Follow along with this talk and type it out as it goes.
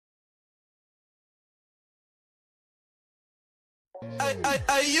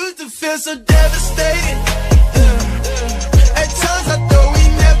I used to feel so devastated. At times I thought we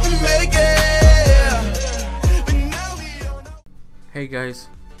never make it. But now we don't know. Hey guys,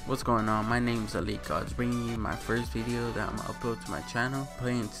 what's going on? My name's Elite Gods, bringing you my first video that I'm gonna upload to my channel,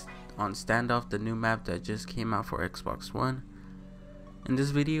 playing on Standoff, the new map that just came out for Xbox One. In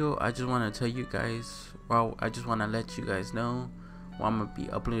this video, I just want to tell you guys, I just want to let you guys know what I'm gonna be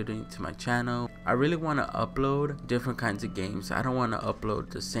uploading to my channel. I really want to upload different kinds of games. I don't want to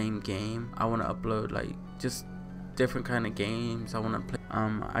upload the same game. I want to upload like just different kind of games. I want to play.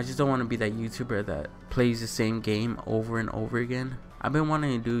 I just don't want to be that YouTuber that plays the same game over and over again. I've been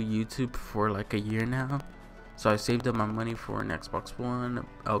wanting to do YouTube for like a year now, so I saved up my money for an Xbox One,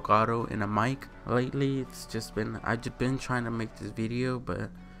 Elgato, and a mic. Lately, I've just been trying to make this video,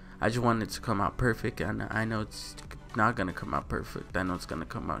 but I just want it to come out perfect, and I know it's not gonna come out perfect. I know it's gonna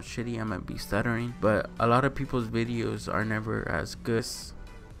come out shitty. I'm gonna be stuttering, but a lot of people's videos are never as good.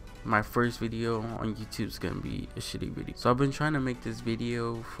 My first video on YouTube is gonna be a shitty video, so I've been trying to make this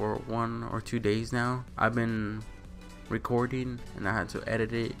video for 1 or 2 days now. I've been recording and I had to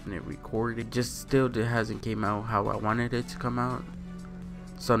edit it and it recorded, just still it hasn't came out how I wanted it to come out.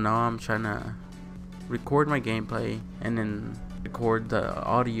 So now I'm trying to record my gameplay and then record the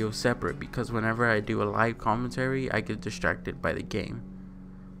audio separate, because whenever I do a live commentary I get distracted by the game.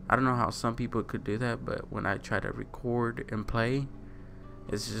 I don't know how some people could do that, but when I try to record and play,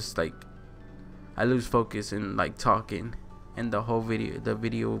 it's just like I lose focus in like talking, and the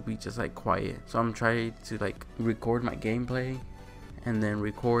video will be just like quiet. So I'm trying to like record my gameplay and then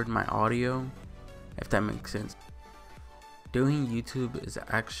record my audio, if that makes sense. Doing YouTube is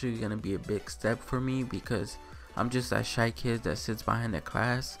actually gonna be a big step for me, because I'm just that shy kid that sits behind the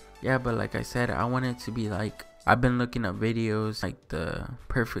class. Yeah, but like I said, I want it to be like, I've been looking up videos like the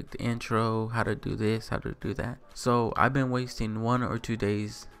perfect intro, how to do this, how to do that. So I've been wasting 1 or 2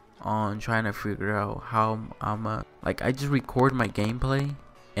 days on trying to figure out how I just record my gameplay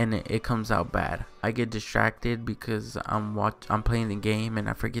and it comes out bad. I get distracted because I'm playing the game and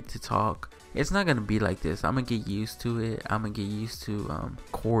I forget to talk. It's not gonna be like this. I'm gonna get used to it. I'm gonna get used to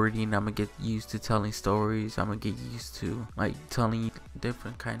recording. I'm gonna get used to telling stories. I'm gonna get used to like telling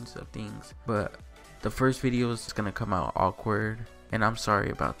different kinds of things. But the first video is gonna come out awkward, and I'm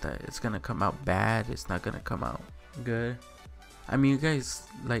sorry about that. It's gonna come out bad. It's not gonna come out good. I mean, you guys,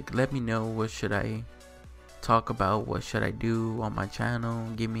 like, let me know what should I talk about, what should I do on my channel.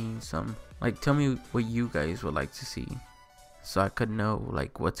 Give me some, like, tell me what you guys would like to see, so I could know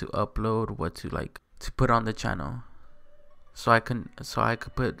like what to upload, what to like to put on the channel, so I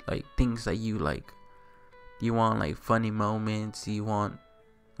could put like things that you like. You want like funny moments, you want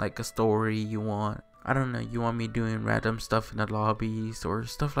like a story, you want, I don't know, you want me doing random stuff in the lobbies or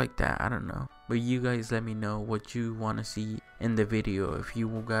stuff like that. I don't know, but you guys let me know what you want to see in the video. If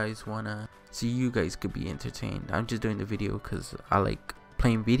you guys want to see, you guys could be entertained. I'm just doing the video because I like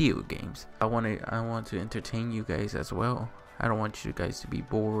playing video games. I want to entertain you guys as well. I don't want you guys to be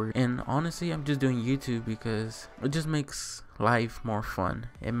bored. And honestly, I'm just doing YouTube because it just makes life more fun.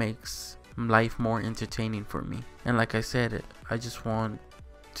 It makes life more entertaining for me. And like I said, I just want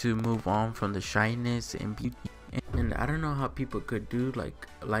to move on from the shyness and beauty. And I don't know how people could do like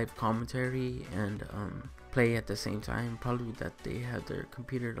live commentary and play at the same time. Probably that they have their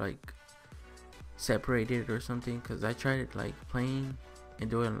computer like separated or something, because I tried it like playing and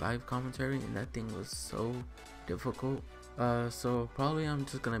doing live commentary and that thing was so difficult. So probably I'm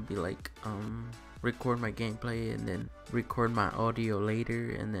just gonna be like record my gameplay and then record my audio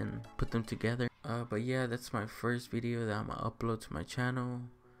later and then put them together. But yeah, that's my first video that I'm gonna upload to my channel.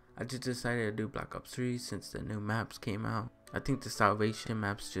 I just decided to do Black Ops 3 since the new maps came out. I think the Salvation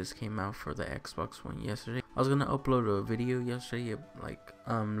maps just came out for the Xbox One yesterday. I was gonna upload a video yesterday like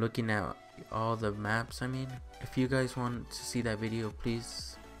looking at all the maps. I mean, if you guys want to see that video,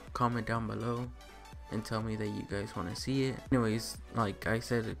 please comment down below and tell me that you guys want to see it. Anyways, like I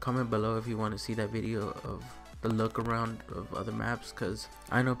said, comment below if you want to see that video of the look around of other maps, because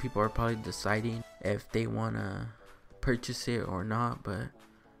I know people are probably deciding if they want to purchase it or not. But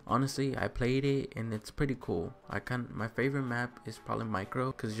honestly, I played it and it's pretty cool. My favorite map is probably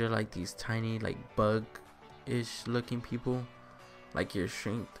Micro, because you're like these tiny like bug-ish looking people, like you're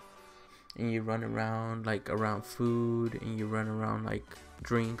shrinked, and you run around like around food, and you run around like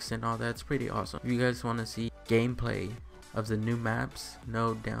drinks and all that. It's pretty awesome. If you guys want to see gameplay of the new maps,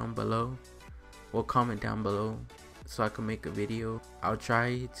 know down below, or comment down below so I can make a video. I'll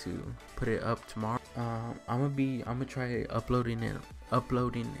try to put it up tomorrow. I'm gonna try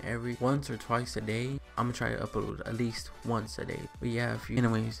uploading every once or twice a day. I'm gonna try to upload at least once a day. But yeah,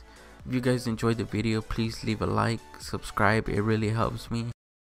 anyways, If you guys enjoyed the video, please leave a like, subscribe, it really helps me.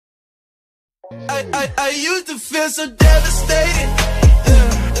 I used to feel so devastated.